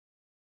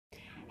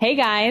Hey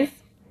guys.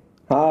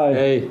 Hi.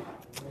 Hey.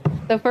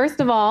 So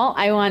first of all,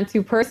 I want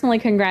to personally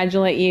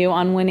congratulate you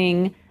on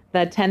winning the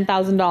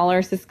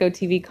 $10,000 Cisco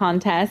TV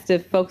contest.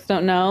 If folks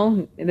don't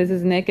know, this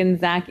is Nick and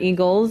Zach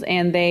Eagles,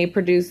 and they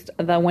produced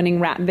the winning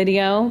rap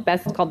video,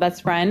 called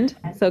Best Friend.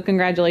 So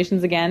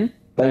congratulations again.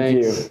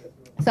 Thank you.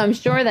 So I'm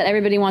sure that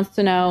everybody wants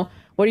to know,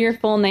 what are your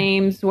full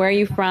names, where are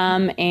you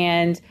from,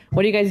 and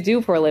what do you guys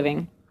do for a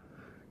living?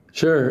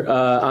 Sure.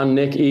 I'm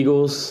Nick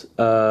Eagles.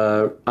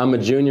 I'm a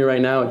junior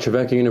right now at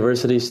Trevecca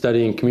University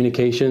studying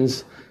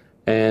communications,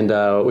 and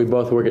we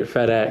both work at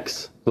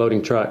FedEx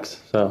loading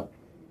trucks. So.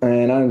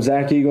 And I'm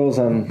Zach Eagles.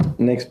 I'm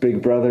Nick's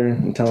big brother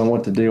and tell him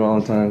what to do all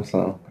the time.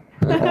 So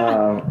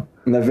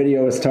the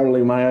video is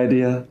totally my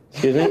idea.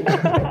 Excuse me?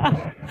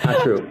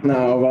 Not true.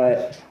 No,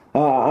 but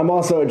I'm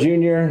also a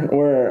junior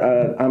where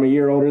I'm a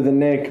year older than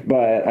Nick,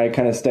 but I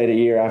kind of stayed a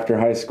year after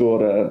high school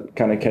to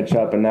kind of catch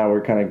up, and now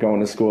we're kind of going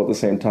to school at the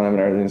same time and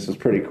everything. This is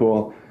pretty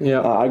cool.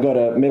 Yeah. I go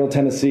to Middle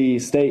Tennessee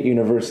State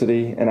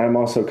University, and I'm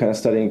also kind of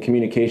studying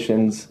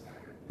communications.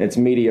 It's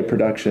media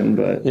production,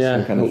 but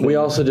yeah, kind of we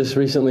also just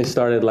recently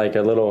started like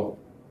a little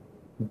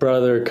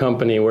brother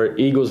company where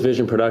Eagles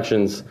Vision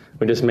Productions.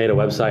 We just made a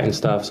website and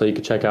stuff, so you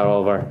can check out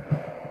all of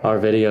our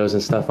videos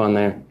and stuff on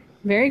there.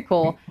 Very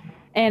cool.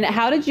 And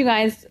how did you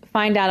guys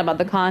find out about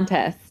the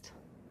contest?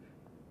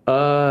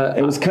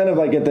 It was kind of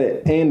like at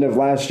the end of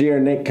last year,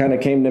 Nick kind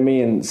of came to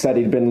me and said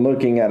he'd been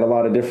looking at a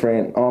lot of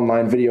different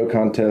online video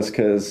contests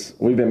because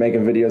we've been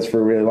making videos for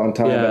a really long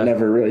time, but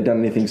never really done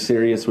anything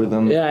serious with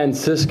them. Yeah, and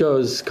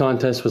Cisco's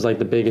contest was like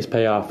the biggest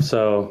payoff,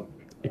 so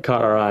it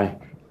caught our eye.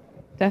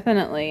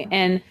 Definitely.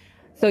 And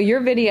so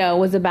your video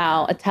was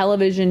about a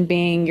television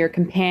being your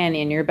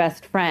companion, your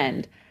best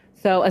friend.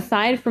 So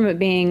aside from it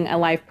being a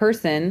live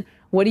person,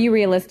 what do you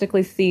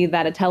realistically see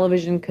that a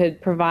television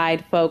could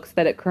provide folks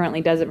that it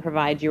currently doesn't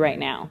provide you right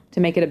now to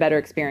make it a better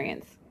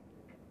experience?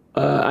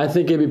 I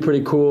think it'd be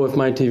pretty cool if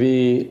my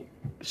TV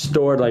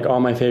stored like all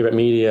my favorite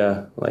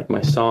media, like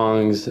my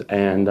songs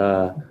and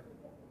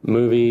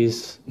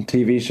movies.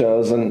 TV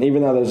shows, and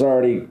even though there's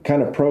already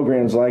kind of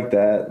programs like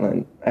that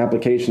and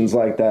applications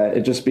like that,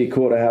 it'd just be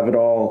cool to have it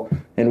all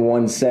in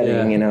one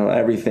setting, you know,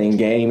 everything,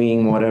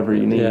 gaming, whatever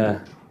you need.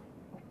 Yeah.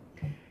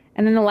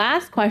 And then the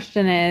last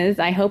question is,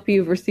 I hope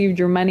you've received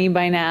your money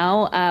by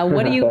now.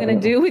 What are you going to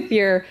do with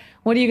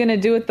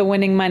the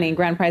winning money,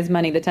 grand prize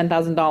money, the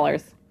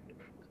 $10,000?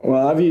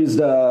 Well, I've used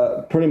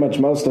pretty much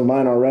most of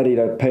mine already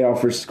to pay off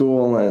for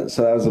school,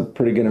 so that was a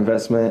pretty good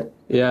investment.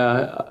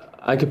 Yeah,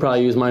 I could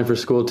probably use mine for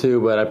school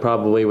too, but I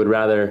probably would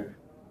rather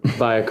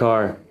buy a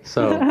car.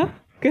 So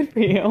good for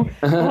you.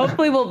 Well,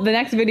 hopefully the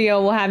next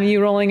video will have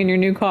you rolling in your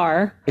new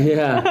car.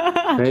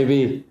 Yeah,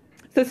 maybe.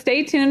 So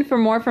stay tuned for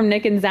more from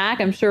Nick and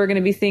Zach. I'm sure we're going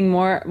to be seeing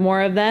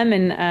more of them.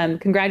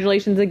 And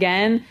congratulations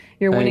again.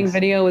 Your winning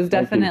video was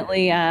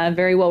definitely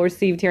very well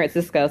received here at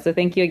Cisco. So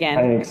thank you again.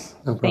 Thanks.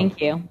 No problem. Thank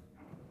you.